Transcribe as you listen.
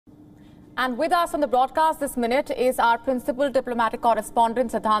And with us on the broadcast this minute is our principal diplomatic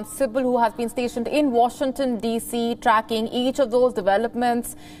correspondent, Siddhant Sibal, who has been stationed in Washington, D.C., tracking each of those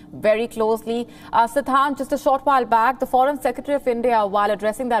developments very closely. Siddhant, just a short while back, the Foreign Secretary of India, while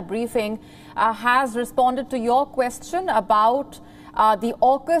addressing that briefing, has responded to your question about the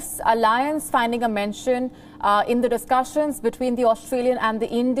AUKUS alliance finding a mention in the discussions between the Australian and the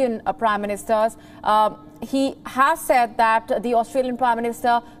Indian Prime Ministers. He has said that the Australian Prime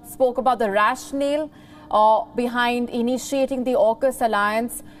Minister spoke about the rationale behind initiating the AUKUS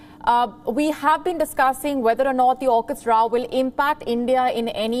alliance. We have been discussing whether or not the AUKUS row will impact India in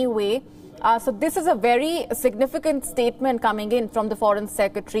any way. So this is a very significant statement coming in from the Foreign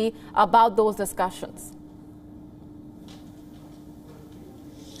Secretary about those discussions.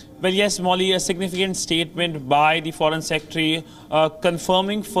 Well, yes, Molly, a significant statement by the Foreign Secretary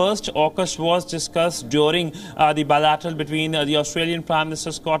confirming first AUKUS was discussed during the bilateral between the Australian Prime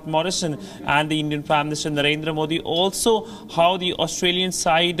Minister Scott Morrison and the Indian Prime Minister Narendra Modi. Also, how the Australian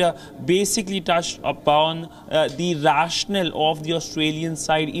side basically touched upon the rationale of the Australian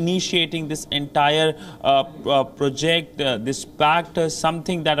side initiating this entire project, this pact,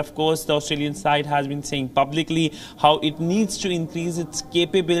 something that, of course, the Australian side has been saying publicly, how it needs to increase its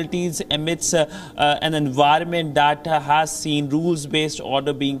capability amidst an environment that has seen rules-based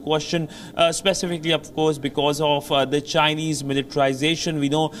order being questioned, specifically, of course, because of the Chinese militarization. We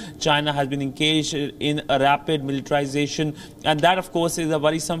know China has been engaged in a rapid militarization, and that, of course, is a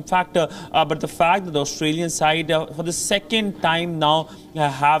worrisome factor. But the fact that the Australian side, for the second time now,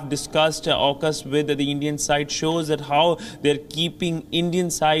 have discussed AUKUS with the Indian side shows that how they're keeping Indian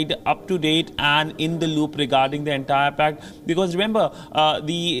side up to date and in the loop regarding the entire pact. Because remember,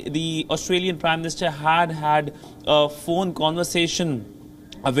 the Australian Prime Minister had a phone conversation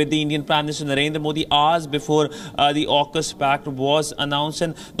with the Indian Prime Minister Narendra Modi hours before the AUKUS pact was announced.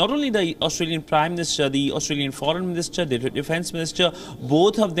 And not only the Australian Prime Minister, the Australian Foreign Minister, the Defence Minister,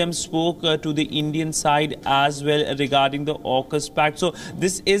 both of them spoke to the Indian side as well regarding the AUKUS pact. So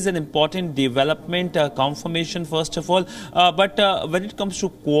this is an important development, confirmation first of all. But when it comes to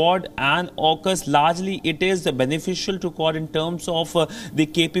Quad and AUKUS, largely it is beneficial to Quad in terms of the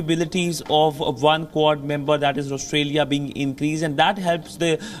capabilities of one Quad member, that is Australia, being increased, and that helps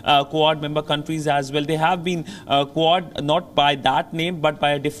the Quad member countries as well. They have been Quad not by that name but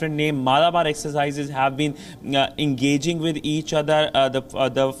by a different name. Malabar exercises have been engaging with each other.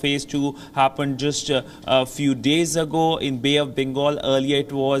 The phase 2 happened just a few days ago in Bay of Bengal. Earlier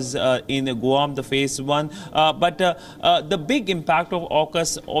it was in Guam, the phase 1. But the big impact of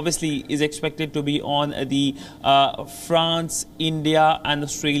AUKUS obviously is expected to be on the France, India and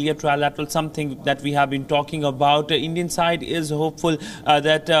Australia trilateral, something that we have been talking about. The Indian side is hopeful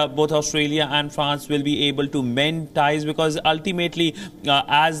that both Australia and France will be able to mend ties, because ultimately,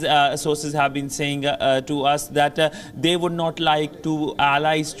 as sources have been saying to us, that they would not like to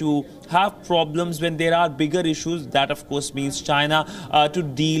allies to have problems when there are bigger issues. That, of course, means China to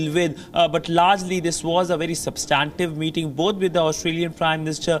deal with. But largely, this was a very substantive meeting, both with the Australian Prime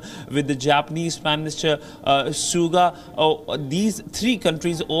Minister, with the Japanese Prime Minister Suga. These three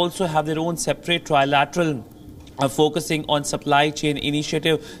countries also have their own separate trilateral focusing on supply chain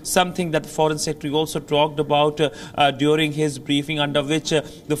initiative, something that the Foreign Secretary also talked about during his briefing, under which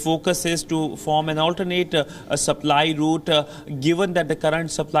the focus is to form an alternate supply route, given that the current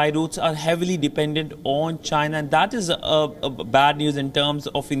supply routes are heavily dependent on China. And that is a bad news in terms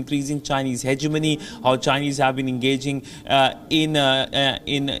of increasing Chinese hegemony, how Chinese have been engaging in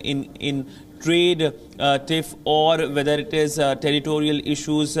trade tiff, or whether it is territorial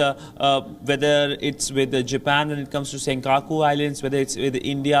issues, whether it's with Japan when it comes to Senkaku Islands, whether it's with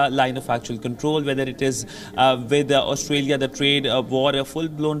India, line of actual control, whether it is with Australia, the trade war, a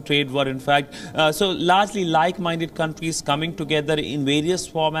full-blown trade war, in fact. So largely like-minded countries coming together in various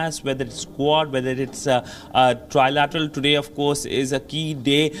formats, whether it's Quad, whether it's trilateral. Today, of course, is a key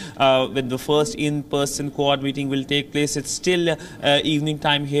day when the first in-person Quad meeting will take place. It's still evening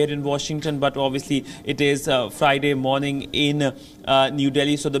time here in Washington, but obviously it is Friday morning in New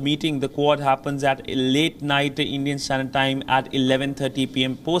Delhi. So the meeting, the Quad, happens at late night Indian Standard Time at 11:30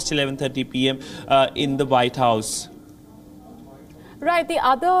 p.m., post 11:30 p.m. In the White House. Right. The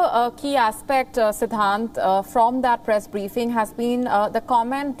other key aspect, Siddhant, from that press briefing has been the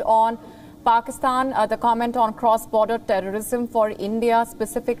comment on Pakistan, the comment on cross-border terrorism for India,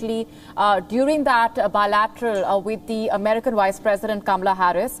 specifically during that bilateral with the American Vice-President Kamala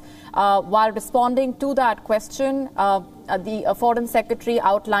Harris. While responding to that question, the Foreign Secretary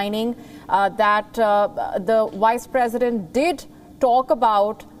outlining that the Vice President did talk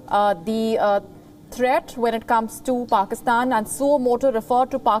about the threat when it comes to Pakistan, and suo motu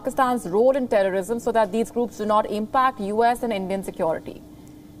referred to Pakistan's role in terrorism so that these groups do not impact US and Indian security.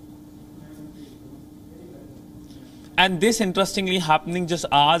 And this, interestingly, happening just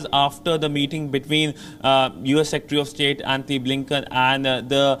hours after the meeting between US Secretary of State Anthony Blinken and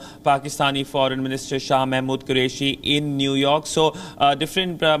the Pakistani Foreign Minister Shah Mahmood Qureshi in New York. So,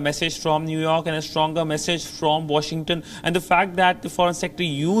 different message from New York and a stronger message from Washington. And the fact that the Foreign Secretary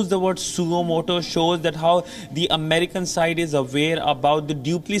used the word suo motu shows that how the American side is aware about the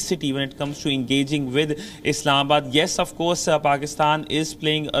duplicity when it comes to engaging with Islamabad. Yes, of course, Pakistan is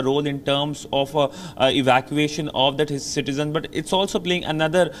playing a role in terms of evacuation of that his citizen, but it's also playing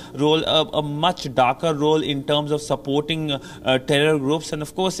another role, a much darker role in terms of supporting terror groups. And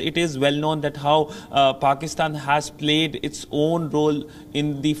of course, it is well known that how Pakistan has played its own role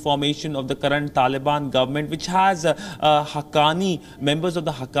in the formation of the current Taliban government, which has Haqqani, members of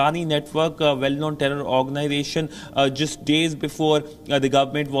the Haqqani network, well-known terror organization. Just days before the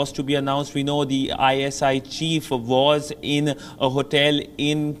government was to be announced, we know the ISI chief was in a hotel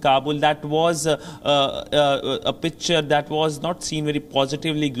in Kabul. That was a picture that was not seen very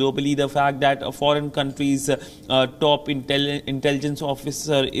positively globally. The fact that a foreign country's top intelligence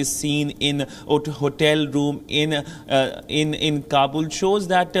officer is seen in a hotel room in Kabul shows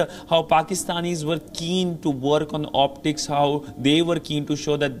that how Pakistanis were keen to work on optics, how they were keen to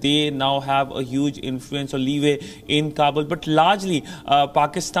show that they now have a huge influence or leeway in Kabul. But largely,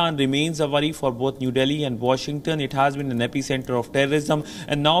 Pakistan remains a worry for both New Delhi and Washington. It has been an epicenter of terrorism,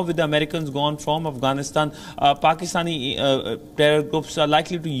 and now with the Americans gone from Afghanistan, Pakistani terror groups are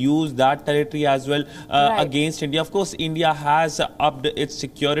likely to use that territory as well against India. Of course, India has upped its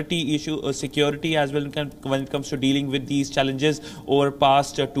security as well when it comes to dealing with these challenges over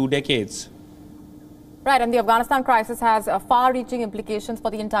past 2 decades. Right, and the Afghanistan crisis has far-reaching implications for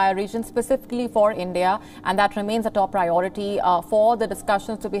the entire region, specifically for India, and that remains a top priority for the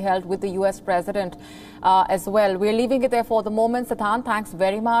discussions to be held with the US President as well. We're leaving it there for the moment. Sidhant, thanks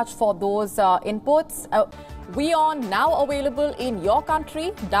very much for those inputs. WION now available in your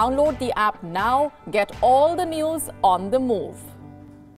country. Download the app now. Get all the news on the move.